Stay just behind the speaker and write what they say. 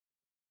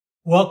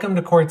Welcome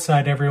to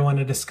Courtside, everyone,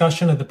 a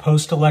discussion of the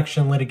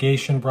post-election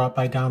litigation brought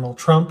by Donald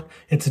Trump.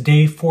 It's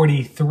day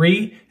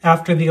 43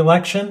 after the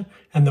election,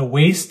 and the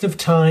waste of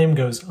time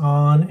goes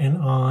on and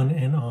on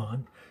and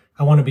on.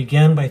 I want to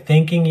begin by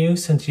thanking you.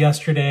 Since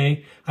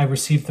yesterday, I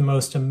received the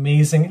most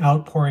amazing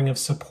outpouring of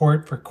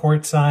support for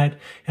Courtside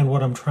and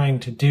what I'm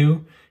trying to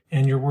do,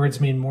 and your words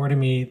mean more to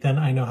me than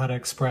I know how to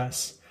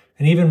express.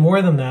 And even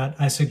more than that,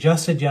 I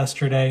suggested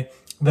yesterday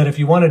that if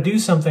you want to do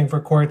something for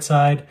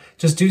Courtside,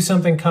 just do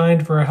something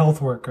kind for a health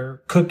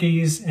worker,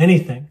 cookies,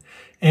 anything.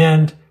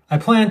 And I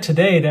plan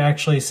today to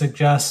actually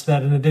suggest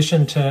that in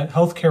addition to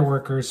healthcare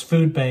workers,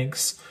 food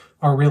banks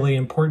are really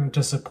important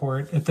to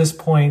support. At this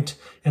point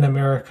in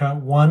America,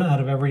 1 out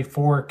of every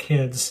 4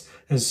 kids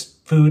is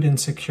food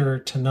insecure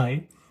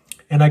tonight.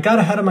 And I got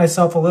ahead of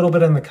myself a little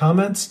bit in the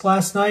comments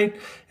last night,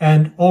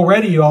 and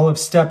already you all have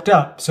stepped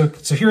up. So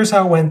here's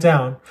how it went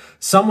down.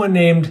 Someone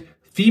named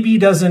Phoebe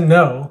Doesn't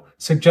Know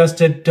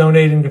suggested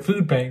donating to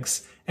food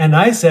banks. And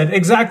I said,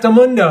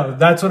 exactamundo.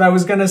 That's what I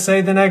was going to say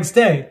the next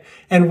day.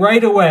 And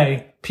right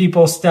away,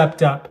 people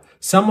stepped up.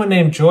 Someone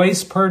named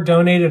Joyce Purr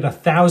donated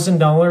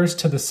 $1,000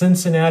 to the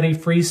Cincinnati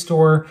Free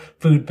Store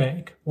Food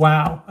Bank.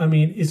 Wow. I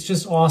mean, it's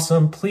just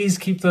awesome. Please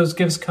keep those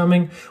gifts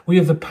coming. We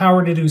have the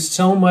power to do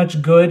so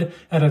much good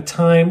at a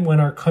time when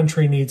our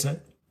country needs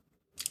it.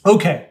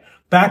 Okay,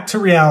 back to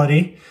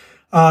reality.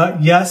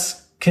 Yes,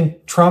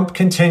 Trump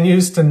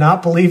continues to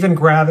not believe in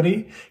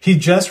gravity. He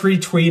just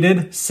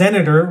retweeted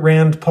Senator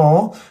Rand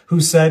Paul,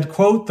 who said,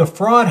 quote, "The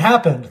fraud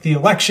happened. The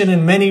election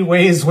in many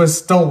ways was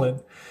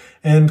stolen."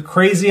 And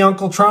crazy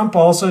Uncle Trump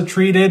also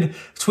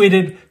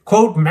tweeted,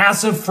 quote,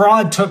 "Massive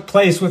fraud took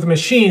place with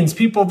machines,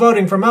 people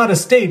voting from out of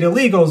state,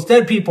 illegals,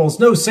 dead peoples,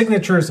 no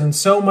signatures, and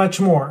so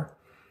much more."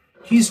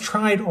 He's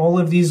tried all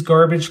of these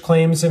garbage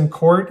claims in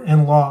court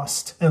and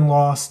lost and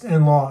lost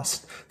and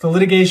lost. The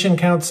litigation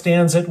count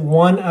stands at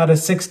 1 out of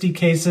 60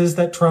 cases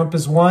that Trump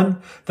has won.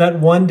 That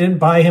one didn't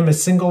buy him a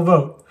single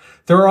vote.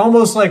 There are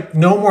almost like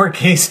no more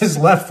cases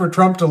left for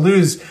Trump to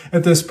lose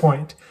at this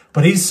point.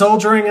 But he's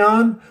soldiering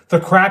on. The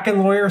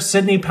Kraken lawyer,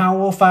 Sidney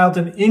Powell, filed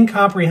an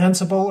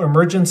incomprehensible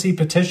emergency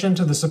petition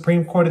to the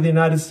Supreme Court of the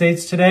United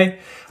States today.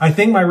 I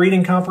think my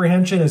reading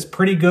comprehension is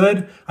pretty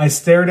good. I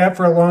stared at it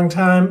for a long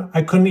time.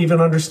 I couldn't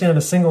even understand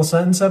a single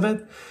sentence of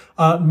it.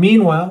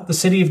 Meanwhile, the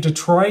city of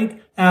Detroit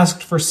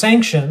asked for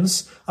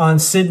sanctions on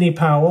Sidney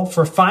Powell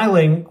for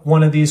filing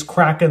one of these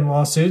Kraken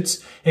lawsuits.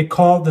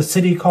 The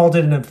city called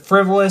it a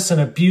frivolous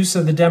and abuse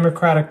of the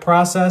democratic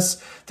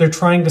process. They're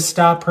trying to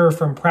stop her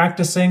from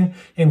practicing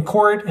in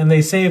court. And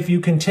they say, if you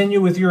continue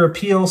with your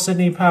appeal,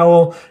 Sidney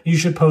Powell, you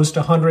should post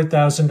a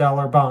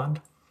 $100,000 bond.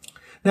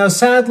 Now,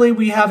 sadly,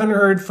 we haven't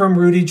heard from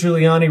Rudy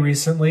Giuliani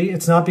recently.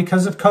 It's not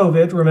because of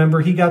COVID. Remember,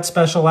 he got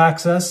special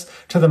access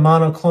to the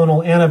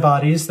monoclonal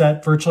antibodies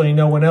that virtually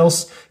no one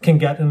else can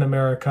get in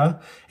America.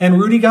 And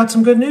Rudy got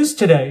some good news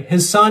today.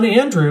 His son,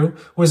 Andrew,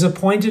 was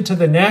appointed to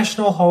the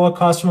National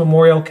Holocaust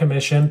Memorial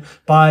Commission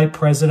by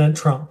President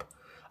Trump.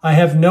 I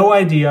have no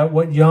idea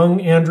what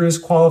young Andrew's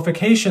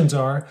qualifications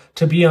are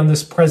to be on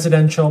this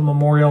presidential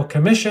memorial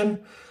commission,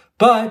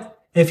 but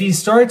if he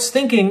starts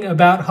thinking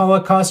about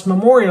Holocaust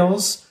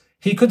memorials,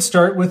 he could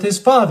start with his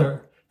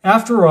father.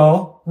 After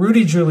all,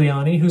 Rudy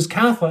Giuliani, who's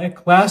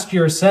Catholic, last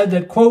year said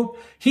that, quote,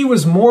 he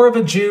was more of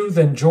a Jew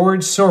than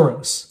George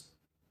Soros.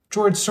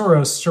 George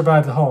Soros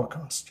survived the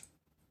Holocaust.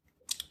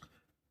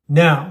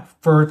 Now,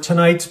 for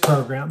tonight's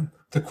program,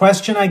 the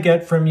question I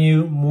get from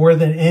you more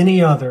than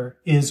any other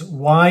is,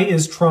 why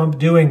is Trump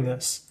doing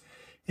this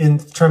in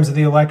terms of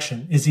the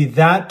election? Is he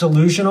that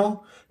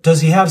delusional?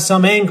 Does he have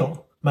some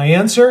angle? My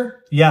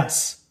answer,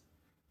 yes.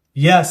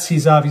 Yes,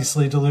 he's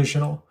obviously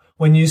delusional.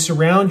 When you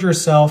surround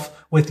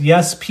yourself with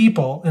yes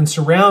people and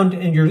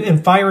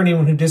fire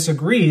anyone who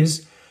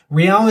disagrees,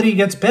 reality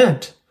gets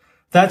bent.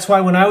 That's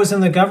why when I was in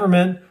the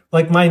government,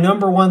 my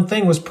number one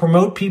thing was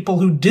promote people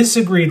who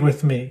disagreed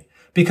with me.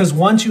 Because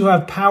once you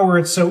have power,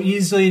 it's so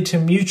easy to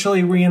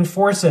mutually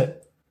reinforce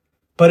it.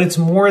 But it's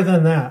more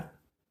than that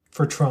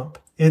for Trump.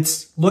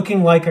 It's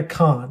looking like a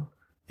con.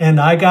 And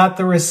I got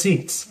the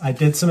receipts. I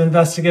did some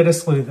investigative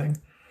sleuthing.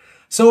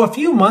 So a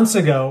few months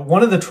ago,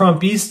 one of the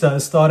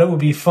Trumpistas thought it would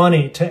be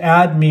funny to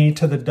add me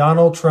to the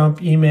Donald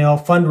Trump email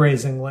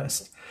fundraising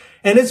list.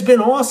 And it's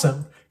been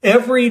awesome.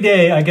 Every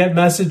day I get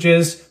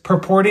messages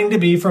purporting to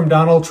be from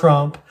Donald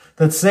Trump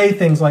that say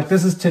things like,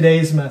 this is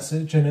today's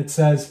message. And it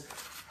says,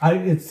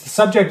 the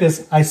subject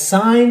is, I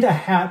signed a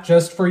hat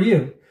just for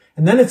you.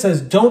 And then it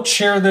says, don't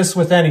share this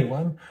with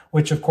anyone,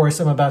 which of course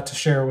I'm about to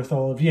share with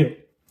all of you.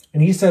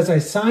 And he says, I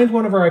signed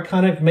one of our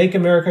iconic Make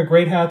America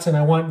Great hats and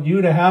I want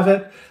you to have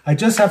it. I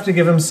just have to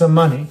give him some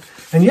money.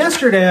 And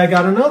yesterday I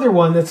got another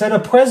one that said, a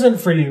present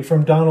for you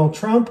from Donald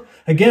Trump.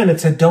 Again, it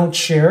said, don't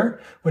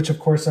share, which of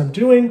course I'm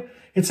doing.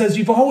 It says,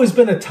 you've always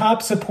been a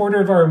top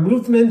supporter of our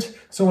movement.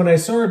 So when I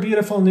saw our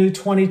beautiful new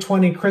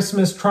 2020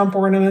 Christmas Trump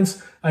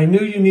ornaments, I knew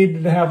you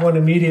needed to have one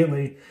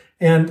immediately.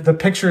 And the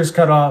picture is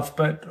cut off,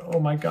 but oh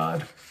my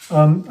God.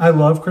 I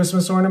love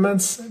Christmas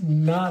ornaments,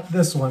 not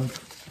this one.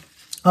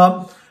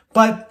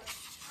 But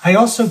I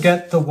also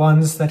get the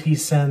ones that he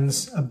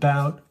sends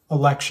about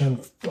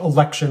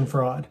election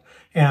fraud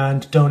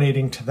and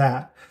donating to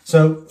that.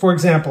 So, for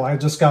example, I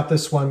just got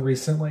this one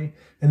recently,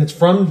 and it's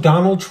from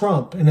Donald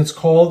Trump, and it's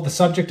called, the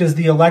subject is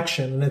the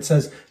election, and it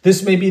says,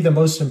 "This may be the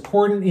most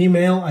important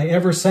email I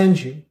ever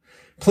send you.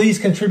 Please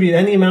contribute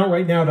any amount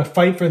right now to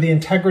fight for the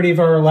integrity of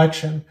our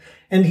election."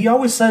 And he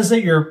always says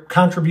that your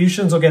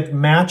contributions will get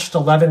matched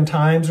 11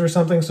 times or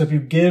something. So if you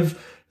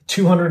give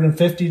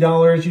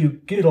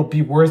 $250, it'll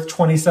be worth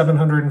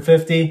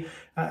 $2,750.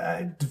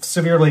 I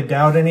severely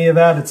doubt any of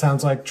that. It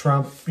sounds like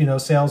Trump,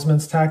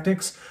 salesman's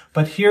tactics.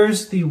 But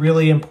here's the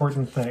really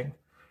important thing.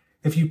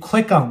 If you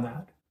click on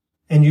that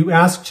and you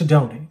ask to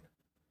donate,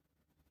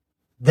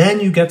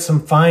 then you get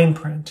some fine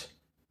print.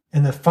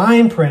 And the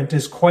fine print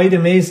is quite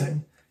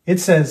amazing.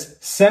 It says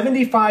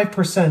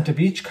 75% of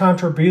each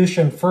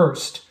contribution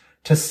first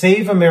to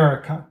Save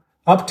America,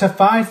 up to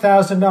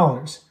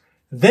 $5,000.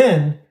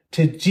 Then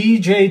to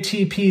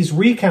GJTP's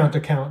recount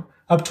account,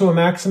 up to a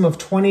maximum of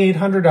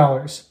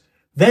 $2,800.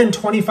 Then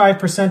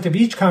 25% of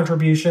each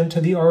contribution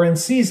to the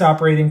RNC's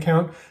operating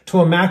account to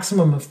a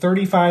maximum of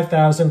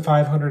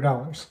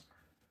 $35,500.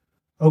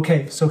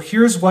 Okay, so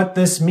here's what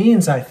this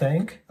means, I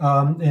think,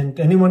 and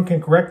anyone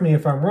can correct me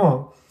if I'm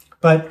wrong,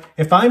 but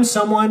if I'm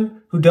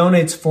someone who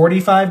donates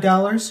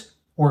 $45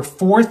 or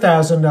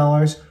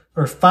 $4,000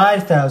 or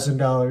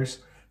 $5,000,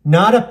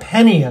 not a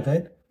penny of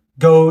it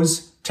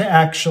goes to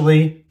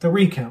actually the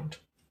recount.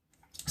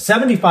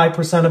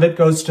 75% of it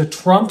goes to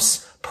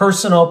Trump's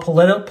personal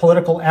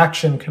political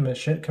action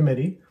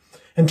committee,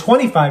 and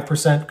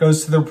 25%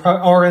 goes to the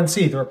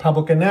RNC, the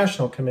Republican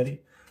National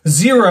Committee.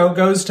 0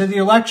 goes to the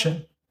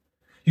election.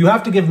 You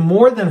have to give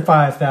more than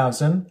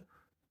 $5,000,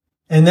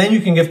 and then you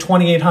can give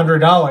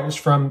 $2,800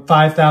 from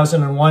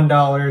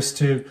 $5,001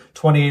 to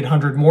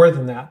 $2,800 more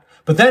than that.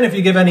 But then if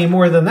you give any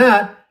more than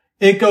that,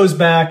 it goes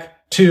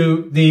back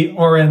to the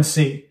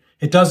RNC.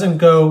 It doesn't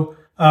go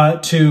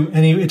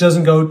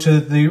to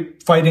the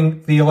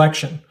fighting the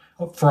election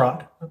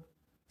fraud.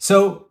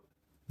 So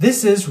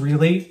this is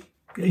really,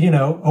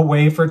 a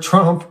way for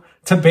Trump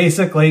to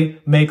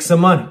basically make some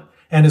money,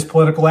 and his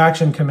Political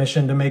Action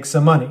Commission to make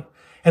some money.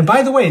 And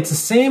by the way, it's the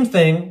same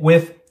thing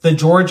with the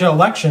Georgia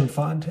Election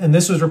Fund. And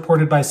this was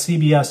reported by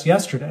CBS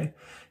yesterday.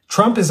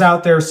 Trump is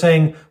out there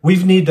saying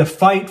we need to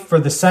fight for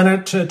the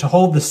Senate to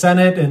hold the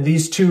Senate and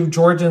these 2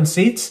 Georgian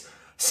seats.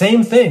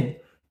 Same thing.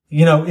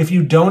 If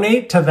you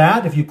donate to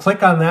that, if you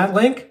click on that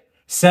link,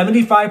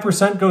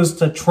 75% goes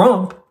to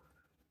Trump,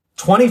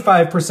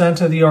 25%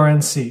 to the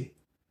RNC.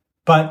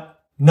 But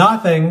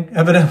nothing,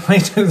 evidently,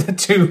 to the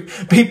 2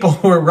 people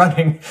who are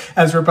running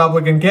as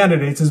Republican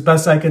candidates, as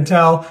best I can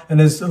tell,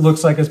 and it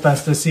looks like as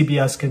best as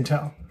CBS can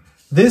tell.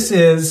 This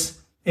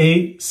is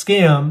a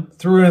scam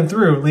through and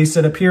through, at least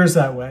it appears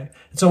that way.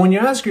 And so when you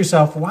ask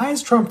yourself, why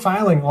is Trump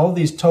filing all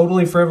these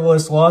totally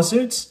frivolous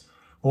lawsuits?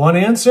 One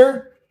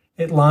answer,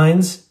 it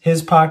lines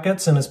his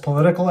pockets and his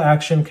Political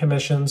Action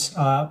Commission's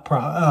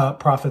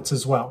profits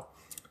as well.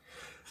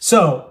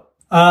 So,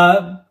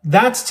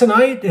 that's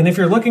tonight. And if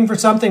you're looking for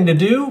something to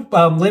do,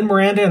 Lin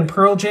Miranda and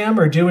Pearl Jam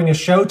are doing a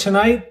show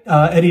tonight.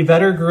 Eddie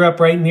Vedder grew up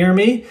right near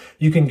me.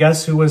 You can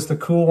guess who was the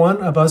cool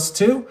one of us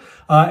 2.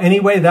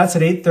 Anyway, that's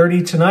at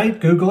 8:30 tonight.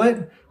 Google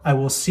it. I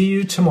will see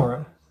you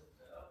tomorrow.